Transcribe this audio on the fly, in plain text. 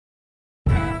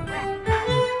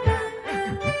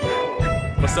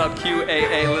What's up,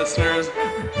 QAA listeners?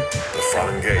 The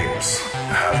fun games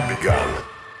have begun.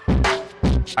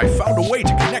 I found a way to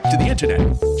connect to the internet.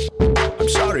 I'm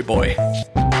sorry, boy.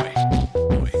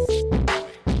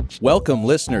 Welcome,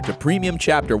 listener, to Premium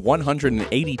Chapter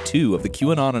 182 of the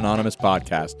QAnon Anonymous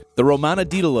podcast, the Romana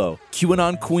Didelot,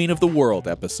 QAnon Queen of the World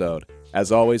episode.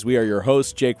 As always, we are your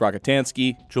hosts, Jake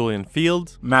Rockatansky, Julian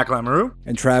Fields, Mac Lamoureux,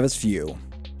 and Travis Few.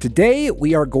 Today,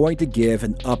 we are going to give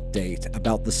an update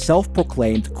about the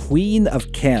self-proclaimed Queen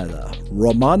of Canada,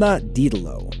 Romana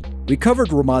Didelot. We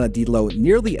covered Romana Didelot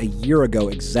nearly a year ago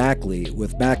exactly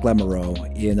with Mac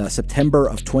Lamoureux in September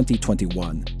of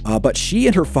 2021, but she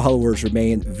and her followers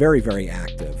remain very, very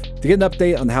active. To get an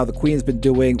update on how the Queen has been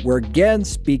doing, we're again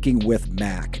speaking with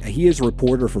Mac. He is a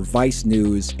reporter for Vice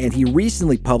News, and he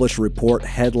recently published a report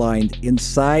headlined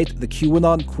Inside the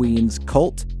QAnon Queen's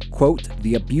Cult, quote,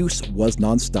 "The abuse was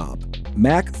nonstop."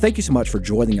 Mac, thank you so much for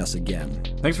joining us again.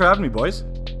 Thanks for having me, boys.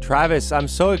 Travis, I'm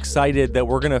so excited that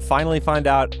we're going to finally find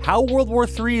out how World War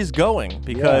III is going,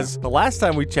 because the last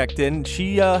time we checked in,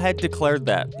 she had declared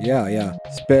that. Yeah.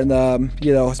 It's been,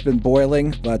 it's been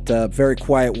boiling, but very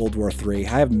quiet World War III. I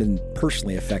haven't been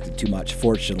personally affected too much,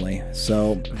 fortunately,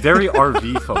 so... Very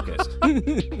RV focused.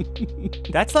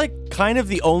 That's like kind of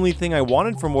the only thing I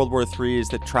wanted from World War III is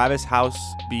that Travis House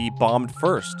be bombed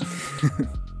first.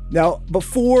 Now,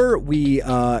 before we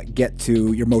get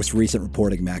to your most recent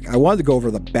reporting, Mac, I wanted to go over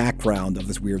the background of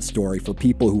this weird story for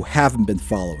people who haven't been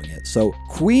following it. So,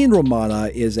 Queen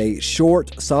Romana is a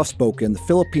short, soft-spoken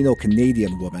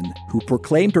Filipino-Canadian woman who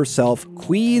proclaimed herself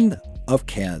Queen of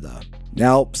Canada.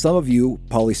 Now, some of you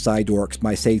poli-sci dorks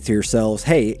might say to yourselves,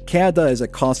 hey, Canada is a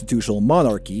constitutional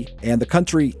monarchy, and the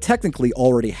country technically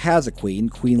already has a queen,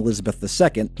 Queen Elizabeth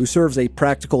II, who serves a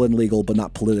practical and legal but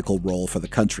not political role for the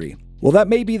country. Well, that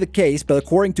may be the case, but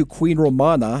according to Queen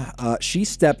Romana, she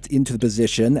stepped into the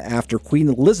position after Queen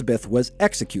Elizabeth was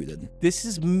executed. This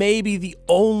is maybe the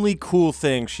only cool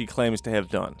thing she claims to have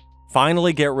done.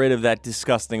 Finally get rid of that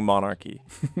disgusting monarchy.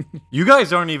 You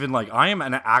guys aren't even like, I am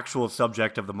an actual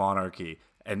subject of the monarchy,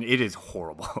 and it is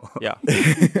horrible. Yeah.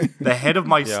 The head of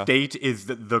my state is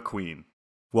the queen.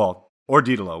 Well, or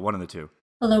Didelot, one of the two.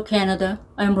 Hello, Canada.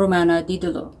 I'm Romana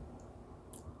Didelot.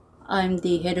 I'm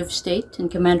the head of state and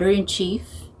commander-in-chief,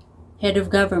 head of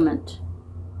government,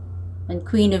 and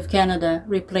Queen of Canada,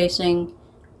 replacing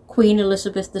Queen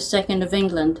Elizabeth II of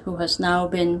England, who has now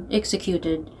been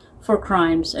executed for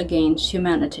crimes against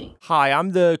humanity. Hi, I'm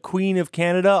the Queen of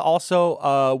Canada.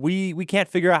 Also, we can't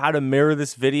figure out how to mirror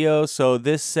this video, so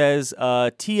this says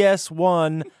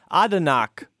TS1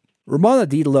 Adanak. Romana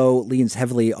Didelot leans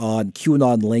heavily on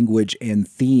QAnon language and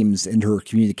themes in her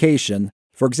communication.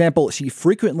 For example, she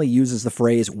frequently uses the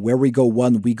phrase, "where we go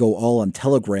one, we go all" on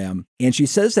Telegram, and she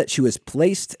says that she was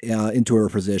placed into her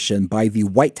position by the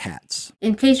White Hats.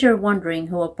 In case you're wondering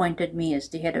who appointed me as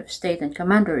the head of state and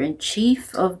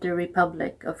commander-in-chief of the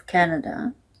Republic of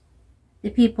Canada,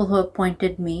 the people who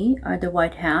appointed me are the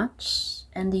White Hats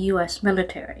and the U.S.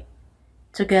 military,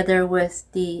 together with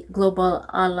the global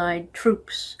allied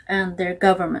troops and their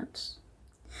governments.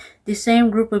 The same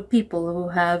group of people who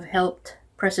have helped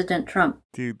President Trump.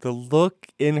 Dude, the look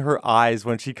in her eyes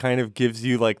when she kind of gives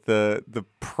you like the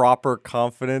proper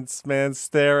confidence man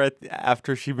stare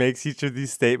after she makes each of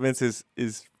these statements is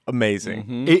amazing.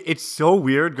 Mm-hmm. It's so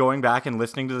weird going back and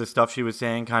listening to the stuff she was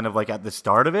saying kind of like at the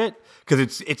start of it,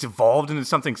 because it's evolved into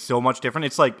something so much different.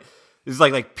 It's like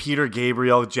like Peter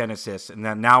Gabriel Genesis, and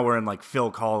then now we're in like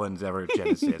Phil Collins ever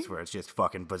Genesis, where it's just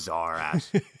fucking bizarre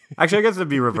ass. Actually, I guess it'd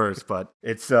be reversed, but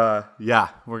it's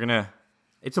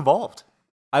it's evolved.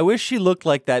 I wish she looked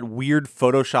like that weird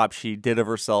Photoshop she did of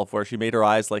herself where she made her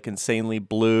eyes like insanely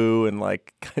blue and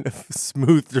like kind of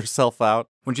smoothed herself out.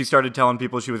 When she started telling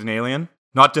people she was an alien?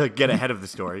 Not to get ahead of the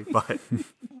story, but...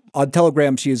 On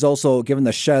Telegram, she is also given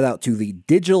a shout out to the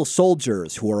digital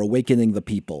soldiers who are awakening the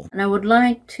people. And I would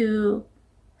like to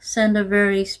send a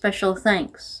very special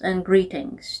thanks and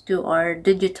greetings to our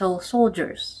digital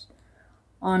soldiers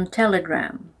on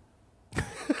Telegram.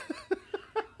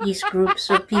 These groups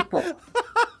of people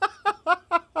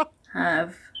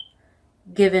have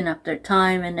given up their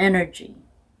time and energy,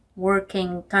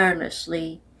 working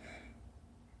tirelessly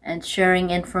and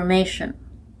sharing information,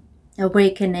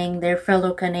 awakening their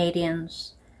fellow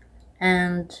Canadians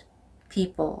and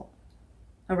people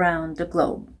around the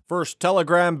globe. 1st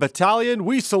Telegram Battalion,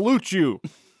 we salute you.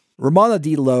 Romana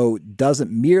Didelot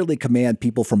doesn't merely command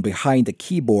people from behind a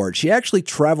keyboard. She actually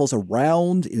travels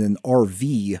around in an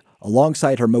RV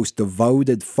alongside her most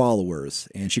devoted followers,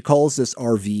 and she calls this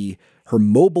RV her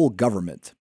mobile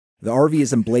government. The RV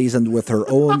is emblazoned with her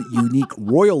own unique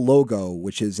royal logo,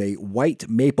 which is a white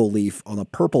maple leaf on a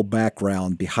purple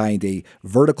background behind a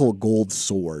vertical gold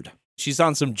sword. She's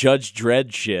on some Judge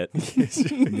Dredd shit.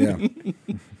 Yeah.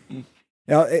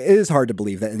 Now, it is hard to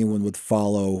believe that anyone would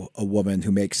follow a woman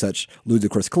who makes such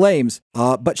ludicrous claims,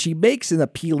 but she makes an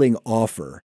appealing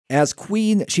offer. As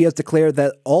queen, she has declared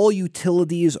that all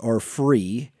utilities are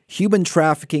free, human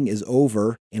trafficking is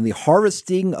over, and the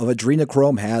harvesting of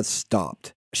adrenochrome has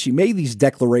stopped. She made these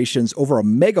declarations over a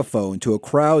megaphone to a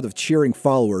crowd of cheering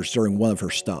followers during one of her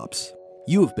stops.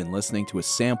 You have been listening to a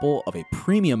sample of a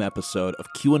premium episode of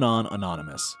QAnon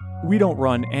Anonymous. We don't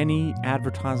run any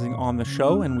advertising on the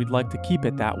show, and we'd like to keep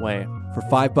it that way. For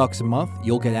 $5 a month,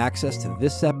 you'll get access to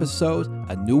this episode,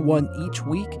 a new one each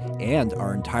week, and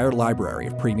our entire library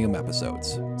of premium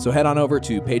episodes. So head on over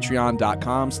to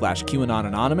patreon.com/QAnon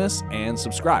Anonymous and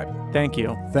subscribe. Thank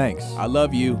you. Thanks. I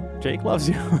love you. Jake loves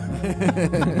you.